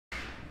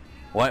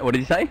What did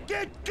he say?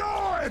 Get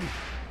going!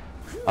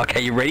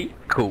 Okay, you ready?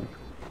 Cool.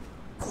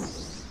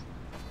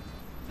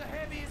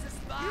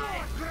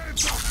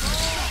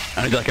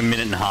 Only like a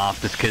minute and a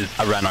half just because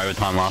I ran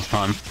overtime last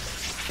time.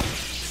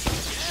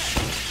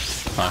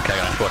 Okay, I'm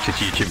gonna have to watch this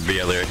YouTube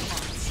video lyric.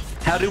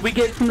 How did we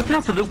get from the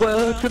top of the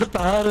world to the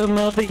bottom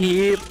of the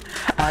heap?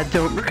 I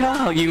don't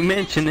recall you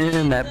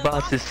mentioning that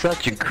boss is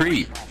such a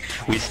creep.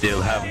 We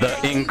still have the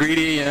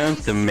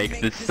ingredients to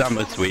make this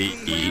summer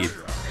sweet.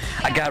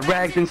 I got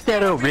rags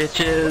instead of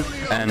riches,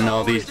 and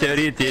all these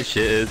dirty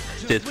dishes.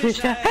 Just wish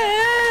I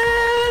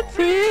had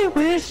 3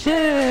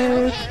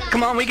 wishes.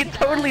 Come on, we can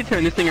totally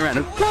turn this thing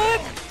around.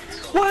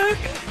 Work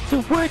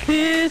to work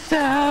this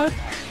out.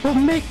 We'll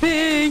make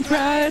things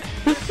right.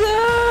 The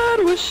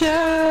sun will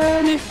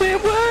shine if we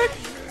work.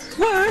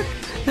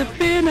 There'll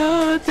be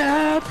no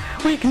doubt.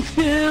 We can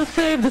still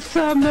save the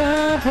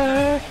summer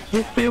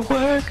if we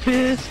work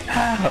this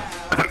out.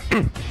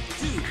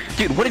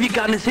 Dude, what have you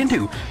gotten us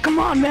into? Come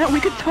on, man, we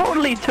could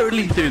totally turn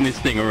this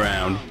thing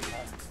around.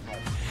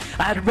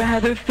 I'd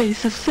rather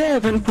face a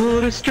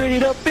 7-footer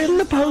straight up in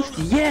the post,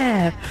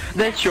 yeah.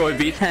 That sure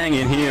beats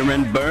hanging here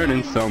and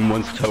burning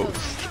someone's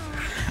toast.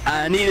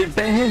 I needed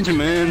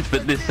Benjamins,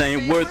 but this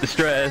ain't worth the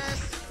stress.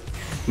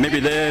 Maybe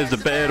there's a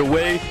better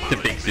way to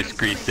fix this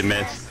greasy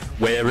mess.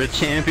 We're a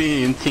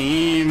champion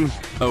team,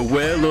 a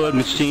well-oiled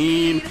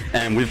machine,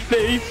 and we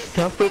face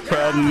tougher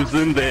problems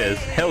than this.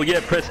 Hell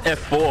yeah, press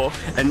F4,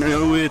 and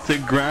know it's a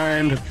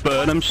grind,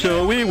 but I'm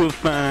sure we will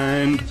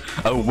find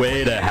a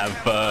way to have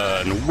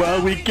fun.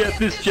 While we get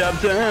this job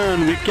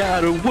done, we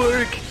gotta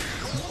work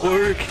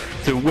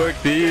to work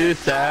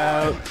this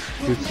out.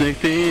 Let's make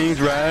things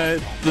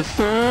right. The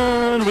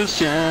sun will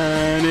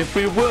shine if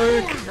we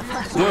work.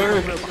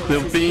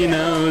 There'll be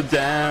no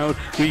doubt.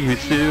 We can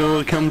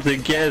still come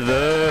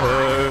together.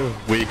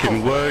 We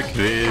can work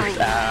this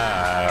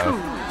out.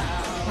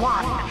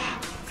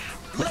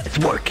 1. Let's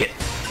work it.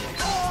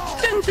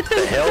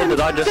 The hell did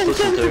I just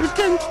listen to?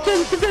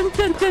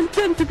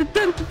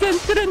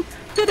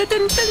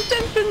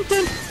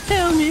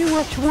 Tell me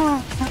what you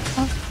want.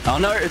 Oh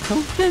no, it's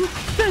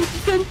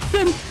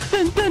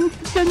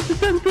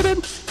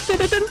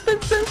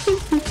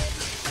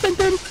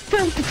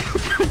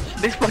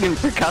this fucking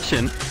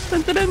percussion.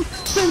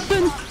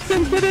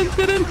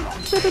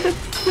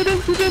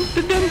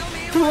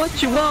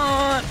 What you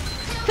want?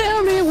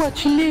 Tell me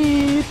what you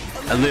need.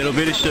 A little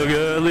bit of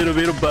sugar, a little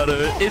bit of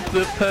butter. It's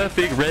the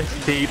perfect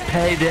recipe.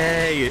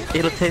 Payday.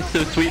 It'll taste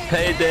so sweet.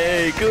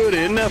 Payday. Good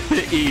enough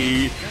to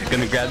eat.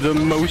 Gonna grab the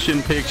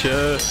motion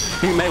picture.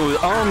 Made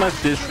with all my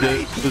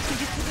sisters.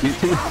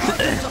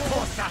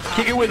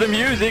 Kick it with the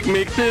music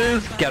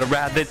mixes. Got a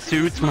ride that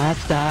suits my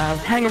style.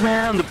 Hang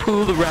around the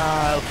pool the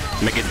Ryle.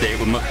 Make a date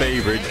with my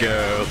favorite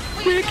girl.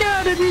 We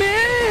got it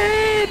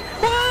made.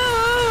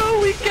 Whoa,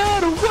 we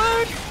gotta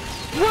work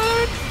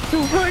to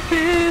work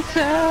this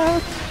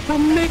out. We'll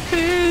make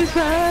things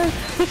right.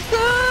 The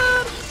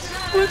sun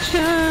will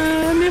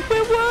shine if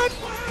we work.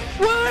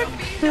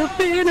 There'll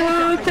be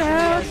no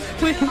doubt.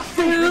 We can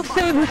still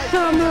save the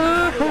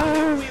summer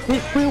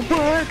if we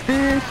work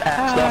this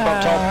out. Stop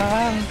up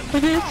top.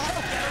 This,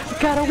 we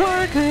gotta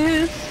work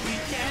this.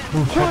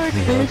 Work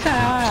this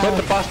out. Stop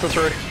the pasta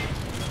through.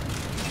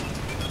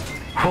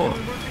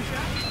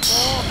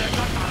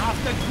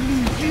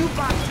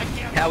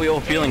 How are we all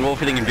feeling? All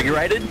feeling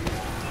invigorated?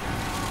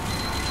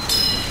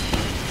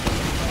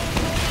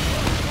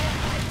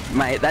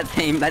 Mate, that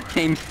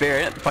team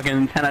spirit,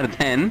 fucking 10 out of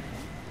 10.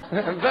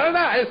 Very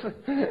nice.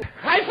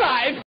 High five!